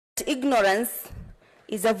that ignorance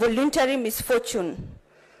is a voluntary misfortune.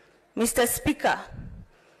 Mr. Speaker,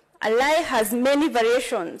 a lie has many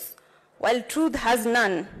variations, while truth has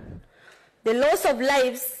none. The loss of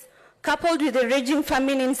lives, coupled with the raging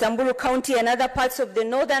famine in Samburu County and other parts of the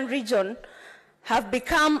northern region, have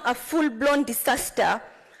become a full-blown disaster,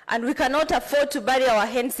 and we cannot afford to bury our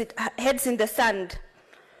heads in the sand.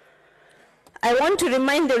 I want to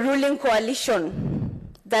remind the ruling coalition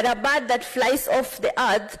that a bird that flies off the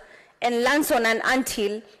earth and lands on an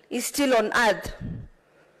anthill is still on earth.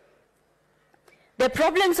 The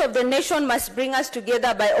problems of the nation must bring us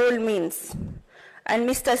together by all means. And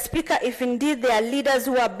Mr. Speaker, if indeed there are leaders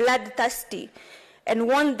who are bloodthirsty and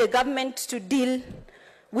want the government to deal,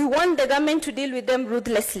 we want the government to deal with them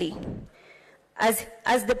ruthlessly, as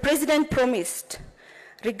the President promised,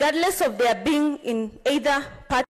 regardless of their being in either party.